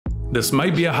This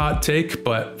might be a hot take,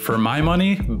 but for my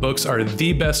money, books are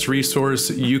the best resource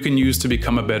you can use to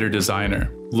become a better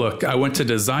designer. Look, I went to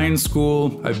design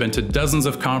school, I've been to dozens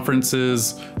of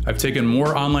conferences, I've taken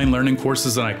more online learning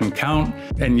courses than I can count,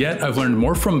 and yet I've learned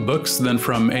more from books than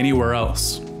from anywhere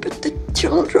else. But the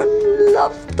children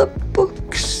love the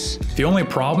books. The only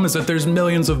problem is that there's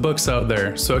millions of books out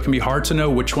there, so it can be hard to know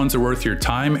which ones are worth your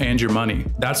time and your money.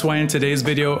 That's why in today's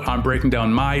video, I'm breaking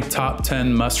down my top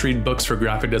 10 must-read books for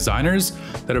graphic designers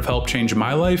that have helped change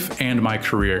my life and my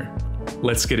career.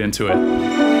 Let's get into it.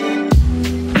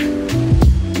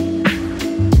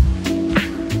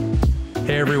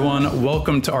 Hey everyone,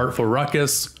 welcome to Artful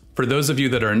Ruckus. For those of you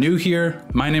that are new here,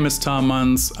 my name is Tom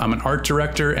Munns. I'm an art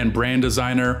director and brand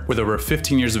designer with over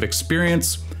 15 years of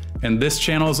experience. And this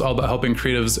channel is all about helping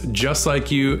creatives just like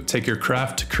you take your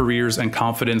craft, careers, and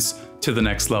confidence to the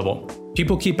next level.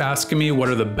 People keep asking me what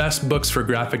are the best books for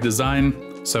graphic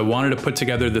design, so I wanted to put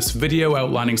together this video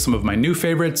outlining some of my new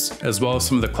favorites, as well as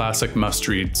some of the classic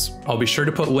must-reads. I'll be sure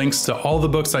to put links to all the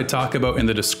books I talk about in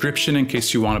the description in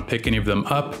case you want to pick any of them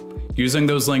up. Using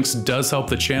those links does help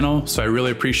the channel, so I really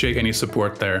appreciate any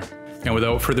support there. And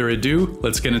without further ado,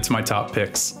 let's get into my top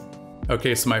picks.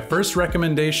 Okay, so my first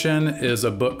recommendation is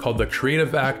a book called The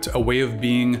Creative Act, A Way of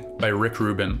Being by Rick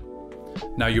Rubin.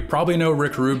 Now you probably know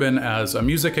Rick Rubin as a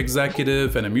music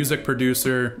executive and a music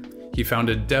producer. He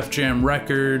founded Def Jam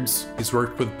Records. He's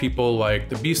worked with people like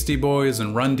the Beastie Boys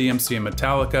and Run DMC and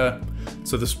Metallica.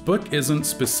 So this book isn't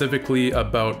specifically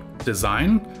about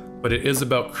design, but it is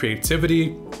about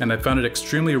creativity, and I found it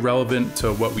extremely relevant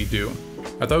to what we do.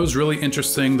 I thought it was really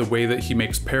interesting the way that he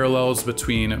makes parallels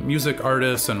between music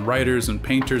artists and writers and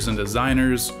painters and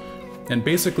designers, and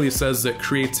basically says that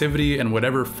creativity in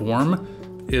whatever form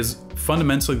is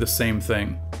fundamentally the same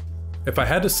thing. If I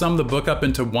had to sum the book up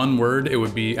into one word, it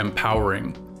would be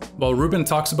empowering. While Rubin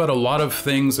talks about a lot of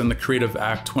things in the creative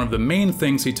act, one of the main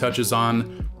things he touches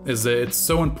on is that it's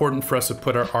so important for us to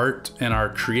put our art and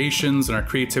our creations and our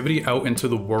creativity out into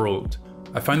the world.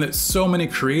 I find that so many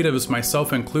creatives,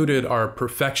 myself included, are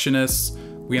perfectionists.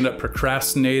 We end up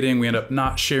procrastinating, we end up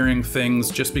not sharing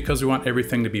things just because we want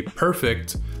everything to be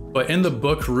perfect. But in the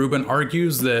book, Rubin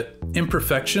argues that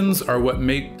imperfections are what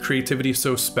make creativity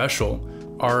so special.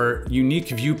 Our unique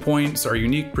viewpoints, our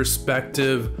unique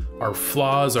perspective, our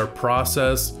flaws, our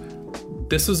process.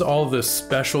 This is all the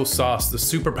special sauce, the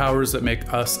superpowers that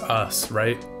make us us,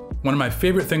 right? One of my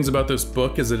favorite things about this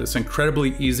book is that it's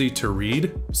incredibly easy to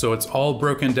read. So it's all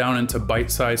broken down into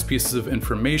bite-sized pieces of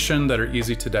information that are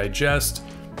easy to digest.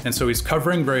 And so he's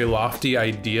covering very lofty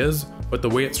ideas, but the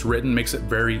way it's written makes it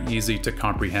very easy to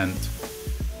comprehend.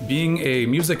 Being a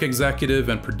music executive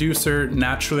and producer,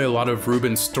 naturally a lot of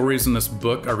Rubin's stories in this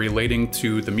book are relating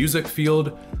to the music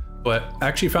field, but I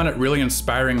actually found it really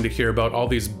inspiring to hear about all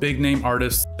these big name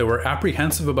artists that were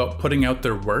apprehensive about putting out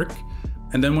their work.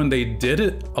 And then when they did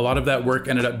it, a lot of that work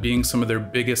ended up being some of their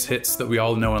biggest hits that we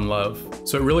all know and love.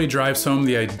 So it really drives home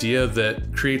the idea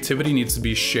that creativity needs to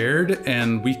be shared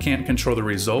and we can't control the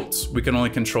results, we can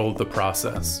only control the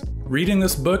process. Reading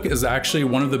this book is actually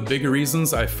one of the big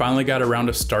reasons I finally got around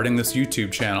to starting this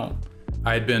YouTube channel.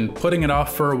 I had been putting it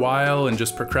off for a while and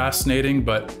just procrastinating,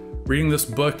 but reading this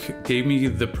book gave me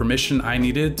the permission I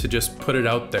needed to just put it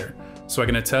out there. So I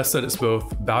can attest that it's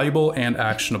both valuable and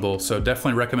actionable, so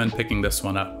definitely recommend picking this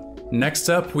one up. Next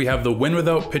up, we have the Win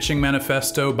Without Pitching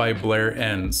Manifesto by Blair,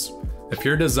 Enns. If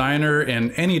you're a designer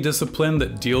in any discipline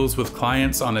that deals with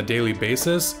clients on a daily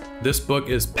basis, this book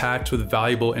is packed with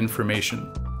valuable information.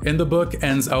 In the book,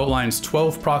 Enns outlines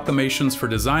 12 proclamations for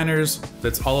designers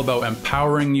that's all about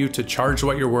empowering you to charge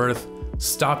what you're worth,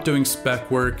 stop doing spec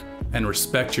work, and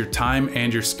respect your time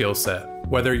and your skill set.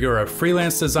 Whether you're a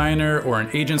freelance designer or an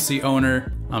agency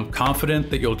owner, I'm confident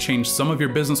that you'll change some of your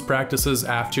business practices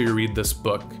after you read this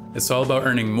book. It's all about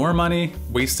earning more money,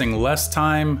 wasting less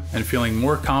time, and feeling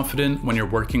more confident when you're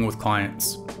working with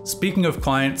clients. Speaking of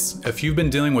clients, if you've been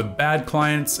dealing with bad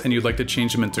clients and you'd like to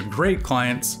change them into great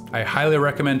clients, I highly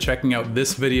recommend checking out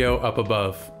this video up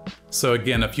above. So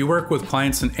again, if you work with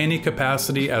clients in any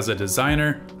capacity as a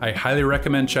designer, I highly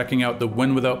recommend checking out the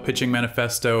Win Without Pitching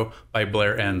Manifesto by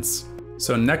Blair, Enns.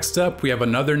 So next up, we have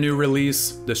another new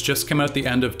release. This just came out at the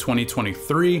end of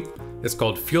 2023. It's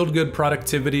called Feel Good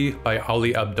Productivity by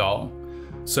Ali Abdaal.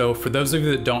 So for those of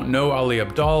you that don't know Ali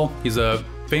Abdaal, he's a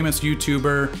famous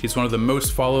YouTuber. He's one of the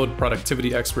most followed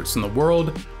productivity experts in the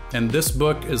world. And this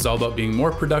book is all about being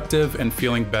more productive and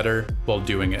feeling better while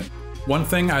doing it. One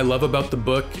thing I love about the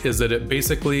book is that it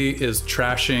basically is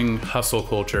trashing hustle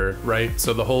culture, right?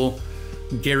 So the whole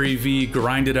Gary V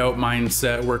grind it out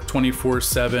mindset, work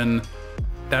 24/7,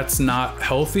 that's not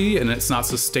healthy and it's not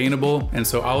sustainable. And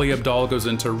so Ali Abdaal goes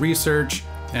into research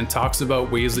and talks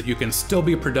about ways that you can still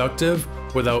be productive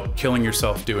without killing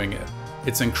yourself doing it.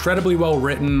 It's incredibly well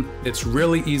written. It's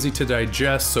really easy to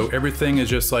digest. So everything is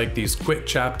just like these quick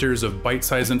chapters of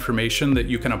bite-sized information that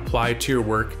you can apply to your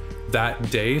work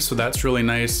that day. So that's really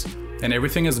nice. And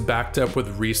everything is backed up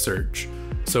with research.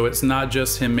 So it's not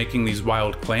just him making these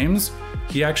wild claims.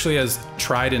 He actually has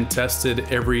tried and tested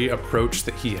every approach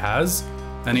that he has.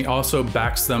 And he also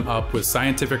backs them up with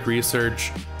scientific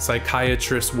research,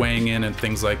 psychiatrists weighing in and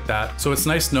things like that. So it's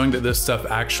nice knowing that this stuff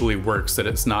actually works, that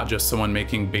it's not just someone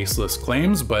making baseless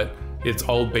claims, but it's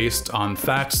all based on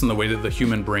facts and the way that the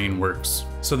human brain works.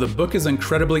 So the book is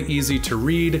incredibly easy to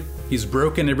read. He's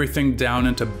broken everything down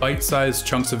into bite-sized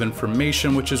chunks of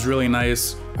information, which is really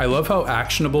nice. I love how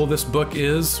actionable this book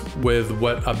is with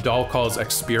what Abdaal calls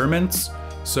experiments.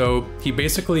 So he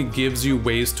basically gives you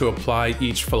ways to apply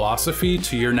each philosophy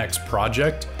to your next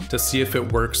project to see if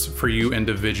it works for you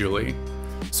individually.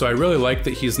 So I really like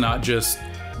that he's not just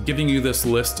giving you this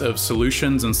list of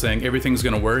solutions and saying everything's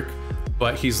gonna work,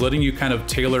 but he's letting you kind of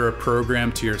tailor a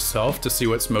program to yourself to see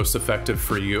what's most effective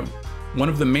for you. One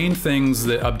of the main things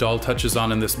that Abdaal touches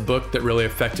on in this book that really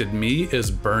affected me is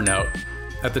burnout.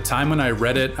 At the time when I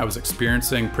read it, I was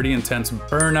experiencing pretty intense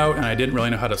burnout and I didn't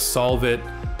really know how to solve it.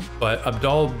 But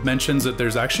Abdaal mentions that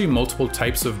there's actually multiple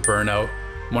types of burnout,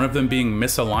 one of them being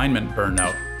misalignment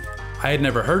burnout. I had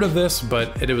never heard of this,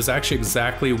 but it was actually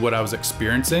exactly what I was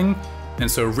experiencing. And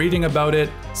so reading about it,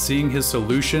 seeing his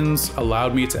solutions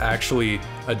allowed me to actually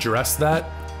address that.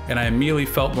 And I immediately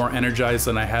felt more energized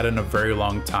than I had in a very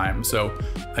long time. So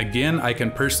again, I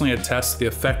can personally attest to the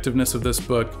effectiveness of this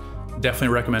book. Definitely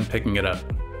recommend picking it up.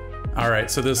 All right,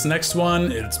 so this next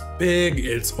one, it's big,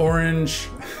 it's orange.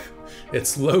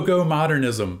 It's Logo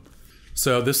Modernism.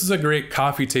 So this is a great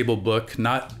coffee table book,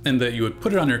 not in that you would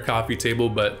put it on your coffee table,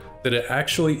 but that it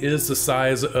actually is the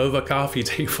size of a coffee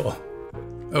table.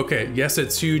 Okay, yes,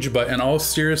 it's huge, but in all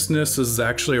seriousness, this is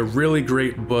actually a really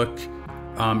great book.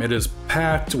 It is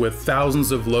packed with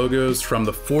thousands of logos from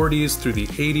the 40s through the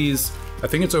 80s. I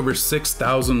think it's over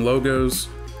 6,000 logos.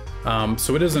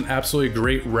 So it is an absolutely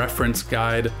great reference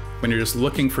guide when you're just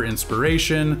looking for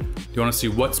inspiration. You want to see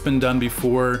what's been done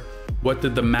before. What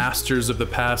did the masters of the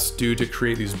past do to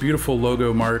create these beautiful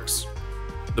logo marks?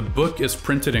 The book is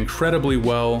printed incredibly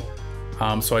well,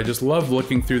 so I just love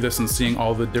looking through this and seeing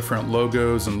all the different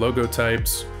logos and logo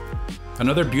types.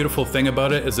 Another beautiful thing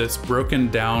about it is it's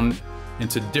broken down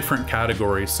into different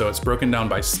categories. So it's broken down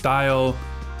by style,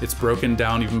 it's broken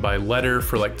down even by letter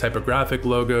for like typographic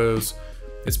logos,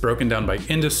 it's broken down by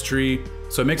industry.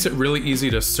 So it makes it really easy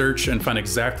to search and find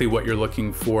exactly what you're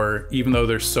looking for, even though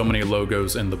there's so many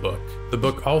logos in the book. The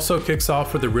book also kicks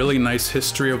off with a really nice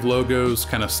history of logos,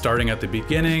 kind of starting at the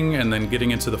beginning and then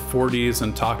getting into the 40s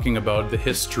and talking about the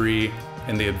history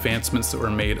and the advancements that were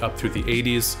made up through the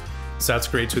 80s. So that's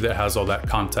great too, that has all that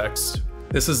context.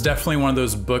 This is definitely one of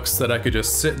those books that I could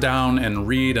just sit down and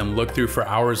read and look through for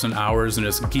hours and hours and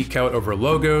just geek out over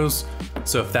logos.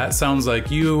 So if that sounds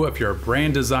like you, if you're a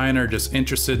brand designer just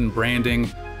interested in branding,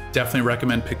 definitely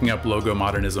recommend picking up Logo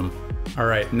Modernism. All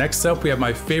right, next up we have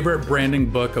my favorite branding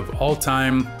book of all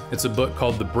time. It's a book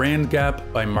called The Brand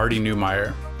Gap by Marty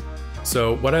Neumeier.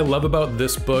 So what I love about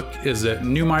this book is that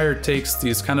Neumeier takes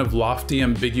these kind of lofty,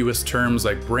 ambiguous terms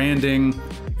like branding,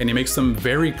 and he makes them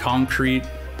very concrete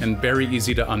and very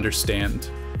easy to understand.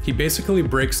 He basically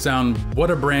breaks down what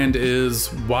a brand is,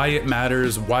 why it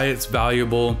matters, why it's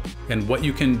valuable, and what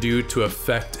you can do to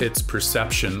affect its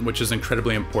perception, which is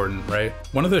incredibly important, right?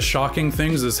 One of the shocking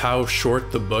things is how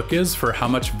short the book is for how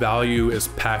much value is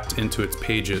packed into its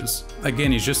pages.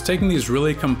 Again, he's just taking these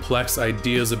really complex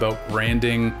ideas about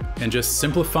branding and just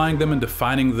simplifying them and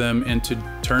defining them into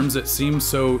terms that seem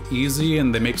so easy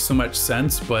and they make so much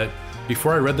sense, but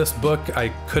before I read this book, I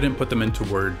couldn't put them into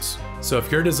words. So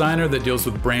if you're a designer that deals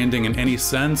with branding in any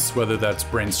sense, whether that's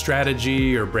brand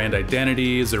strategy or brand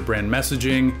identities or brand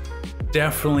messaging,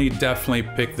 definitely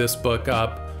pick this book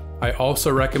up. I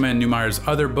also recommend Neumeier's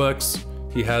other books.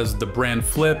 He has The Brand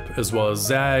Flip as well as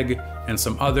Zag and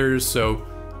some others, so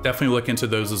definitely look into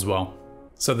those as well.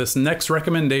 So this next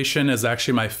recommendation is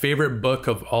actually my favorite book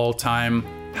of all time,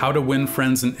 How to Win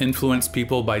Friends and Influence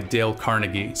People by Dale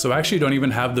Carnegie. So I actually don't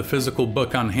even have the physical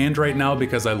book on hand right now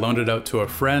because I loaned it out to a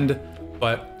friend,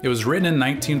 but it was written in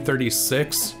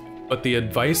 1936 but the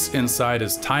advice inside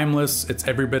is timeless. It's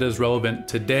every bit as relevant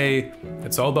today.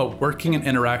 It's all about working and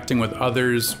interacting with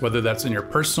others, whether that's in your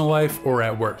personal life or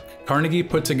at work. Carnegie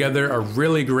put together a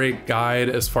really great guide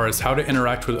as far as how to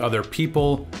interact with other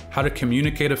people, how to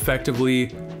communicate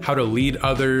effectively, how to lead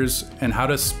others, and how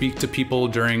to speak to people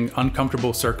during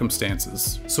uncomfortable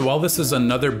circumstances. So while this is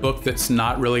another book that's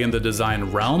not really in the design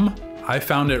realm, I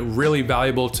found it really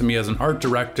valuable to me as an art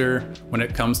director when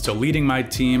it comes to leading my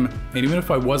team, and even if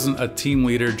I wasn't a team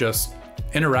leader, just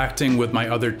interacting with my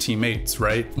other teammates,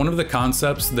 right? One of the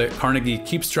concepts that Carnegie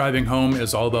keeps driving home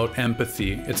is all about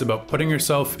empathy. It's about putting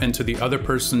yourself into the other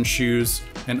person's shoes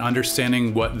and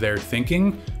understanding what they're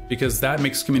thinking, because that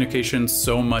makes communication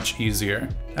so much easier.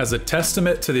 As a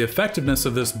testament to the effectiveness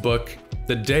of this book,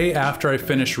 the day after I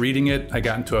finished reading it, I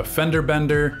got into a fender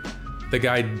bender. The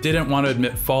guy didn't want to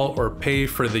admit fault or pay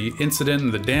for the incident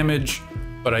and the damage,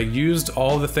 but I used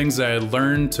all the things that I had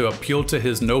learned to appeal to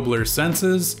his nobler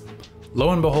senses. Lo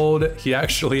and behold, he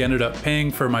actually ended up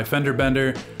paying for my fender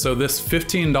bender. So this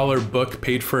 $15 book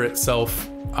paid for itself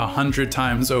 100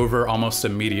 times over almost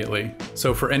immediately.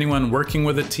 So for anyone working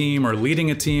with a team or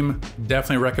leading a team,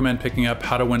 definitely recommend picking up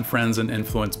How to Win Friends and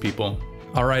Influence People.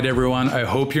 All right, everyone, I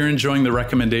hope you're enjoying the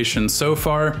recommendations so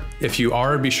far. If you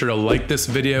are, be sure to like this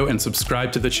video and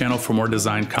subscribe to the channel for more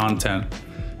design content.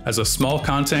 As a small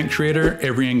content creator,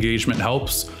 every engagement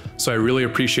helps, so I really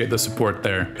appreciate the support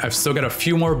there. I've still got a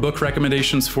few more book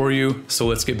recommendations for you, so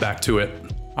let's get back to it.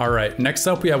 All right, next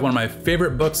up we have one of my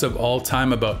favorite books of all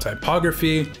time about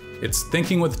typography. It's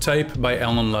Thinking with Type by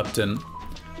Lupton.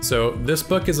 So this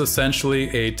book is essentially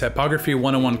a typography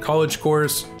 101 college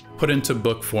course put into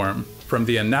book form. From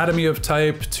the anatomy of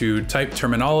type to type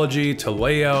terminology to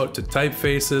layout to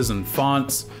typefaces and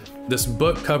fonts, this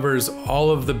book covers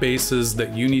all of the bases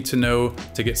that you need to know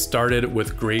to get started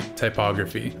with great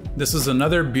typography. This is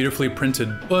another beautifully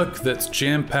printed book that's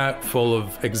jam-packed full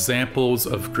of examples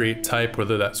of great type,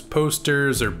 whether that's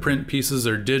posters or print pieces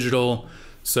or digital.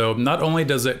 So not only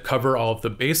does it cover all of the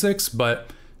basics,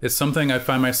 but it's something I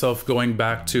find myself going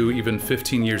back to even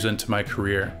 15 years into my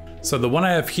career. So the one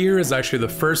I have here is actually the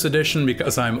first edition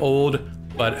because I'm old,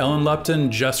 but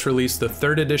Lupton just released the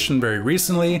third edition very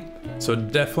recently, so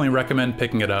definitely recommend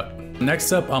picking it up.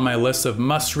 Next up on my list of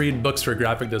must-read books for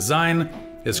graphic design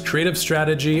is Creative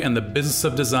Strategy and the Business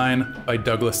of Design by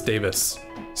Douglas Davis.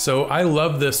 So I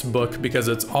love this book because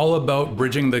it's all about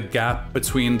bridging the gap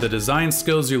between the design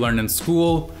skills you learn in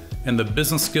school and the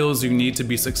business skills you need to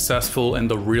be successful in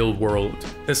the real world.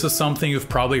 This is something you've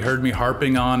probably heard me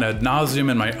harping on ad nauseum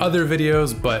in my other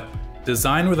videos, but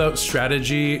design without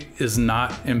strategy is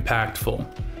not impactful.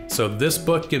 So this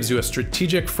book gives you a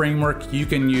strategic framework you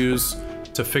can use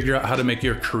to figure out how to make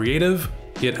your creative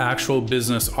get actual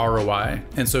business ROI.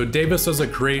 And so Davis does a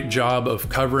great job of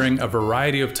covering a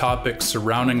variety of topics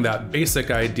surrounding that basic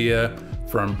idea,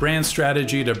 from brand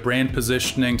strategy to brand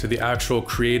positioning to the actual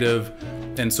creative.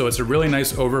 And so it's a really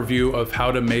nice overview of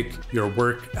how to make your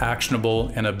work actionable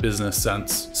in a business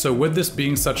sense. So with this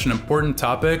being such an important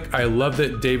topic, I love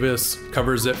that Davis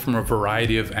covers it from a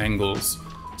variety of angles.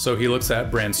 So he looks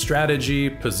at brand strategy,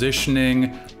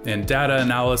 positioning, and data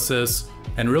analysis,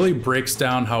 and really breaks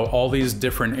down how all these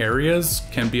different areas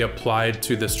can be applied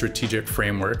to the strategic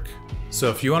framework. So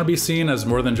if you want to be seen as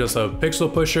more than just a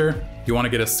pixel pusher, you want to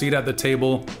get a seat at the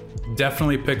table,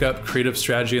 definitely pick up Creative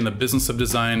Strategy and the Business of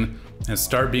Design and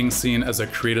start being seen as a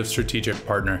creative strategic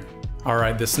partner. All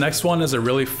right, this next one is a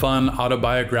really fun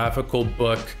autobiographical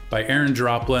book by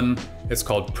Draplin. It's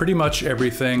called Pretty Much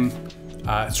Everything.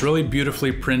 It's really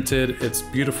beautifully printed. It's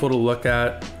beautiful to look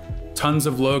at. Tons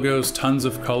of logos, tons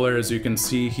of color, as you can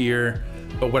see here.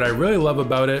 But what I really love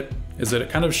about it is that it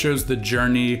kind of shows the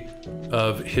journey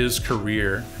of his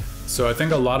career. So I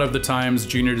think a lot of the times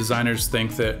junior designers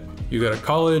think that you go to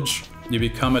college, you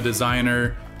become a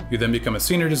designer, you then become a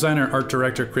senior designer, art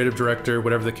director, creative director,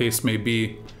 whatever the case may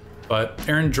be. But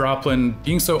Draplin,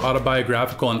 being so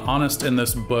autobiographical and honest in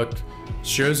this book,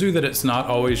 shows you that it's not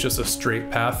always just a straight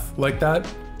path like that,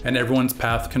 and everyone's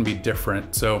path can be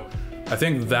different. So I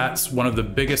think that's one of the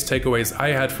biggest takeaways I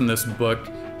had from this book,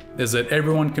 is that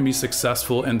everyone can be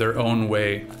successful in their own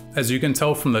way. As you can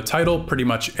tell from the title, Pretty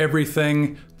Much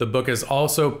Everything, the book is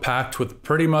also packed with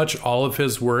pretty much all of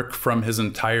his work from his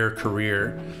entire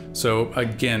career. So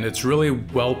again, it's really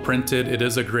well printed. It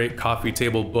is a great coffee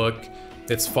table book.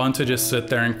 It's fun to just sit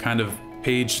there and kind of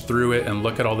page through it and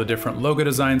look at all the different logo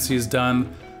designs he's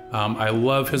done. I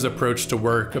love his approach to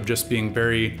work of just being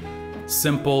very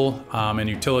simple and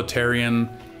utilitarian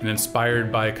and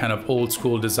inspired by kind of old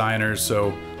school designers.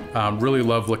 So Really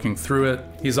love looking through it.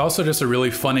 He's also just a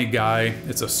really funny guy.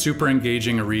 It's a super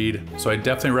engaging read, so I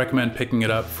definitely recommend picking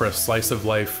it up for a slice of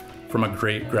life from a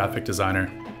great graphic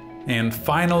designer. And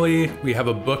finally, we have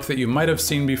a book that you might have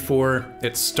seen before.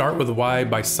 It's Start With Why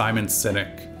by Simon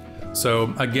Sinek.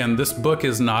 So again, this book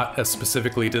is not a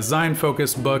specifically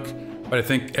design-focused book, but I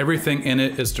think everything in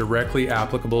it is directly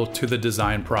applicable to the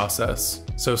design process.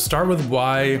 So Start With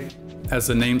Why, as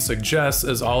the name suggests,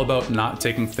 is all about not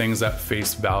taking things at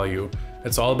face value.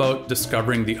 It's all about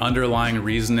discovering the underlying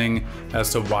reasoning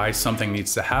as to why something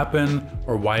needs to happen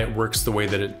or why it works the way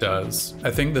that it does.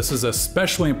 I think this is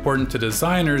especially important to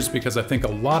designers because I think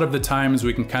a lot of the times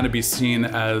we can kind of be seen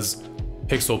as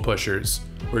pixel pushers.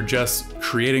 We're just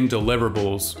creating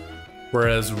deliverables,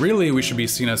 whereas really we should be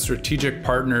seen as strategic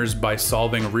partners by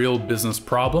solving real business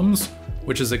problems,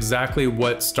 which is exactly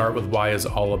what Start With Why is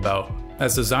all about.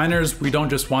 As designers, we don't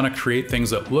just want to create things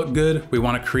that look good, we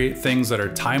want to create things that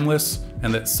are timeless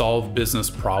and that solve business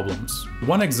problems.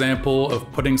 One example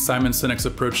of putting Simon Sinek's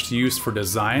approach to use for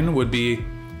design would be,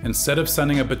 instead of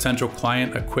sending a potential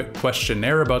client a quick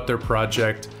questionnaire about their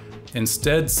project,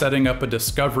 instead setting up a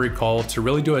discovery call to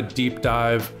really do a deep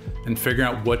dive and figuring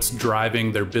out what's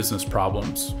driving their business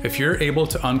problems. If you're able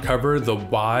to uncover the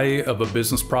why of a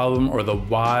business problem or the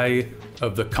why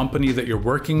of the company that you're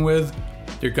working with,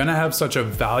 you're gonna have such a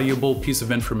valuable piece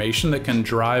of information that can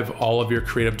drive all of your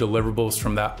creative deliverables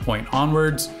from that point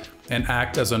onwards and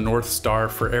act as a North Star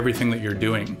for everything that you're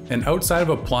doing. And outside of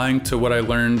applying to what I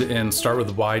learned in Start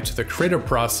With Why to the creative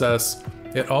process,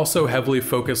 it also heavily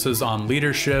focuses on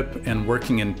leadership and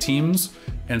working in teams.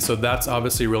 And so that's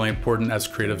obviously really important as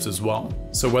creatives as well.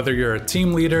 So whether you're a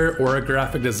team leader or a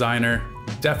graphic designer,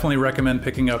 definitely recommend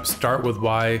picking up Start With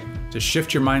Why to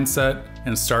shift your mindset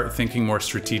and start thinking more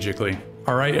strategically.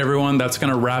 All right, everyone, that's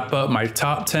gonna wrap up my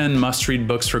top 10 must-read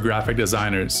books for graphic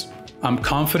designers. I'm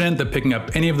confident that picking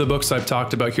up any of the books I've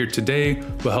talked about here today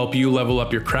will help you level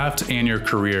up your craft and your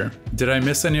career. Did I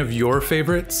miss any of your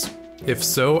favorites? If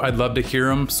so, I'd love to hear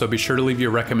them, so be sure to leave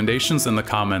your recommendations in the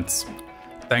comments.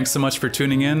 Thanks so much for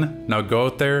tuning in. Now go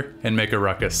out there and make a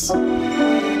ruckus.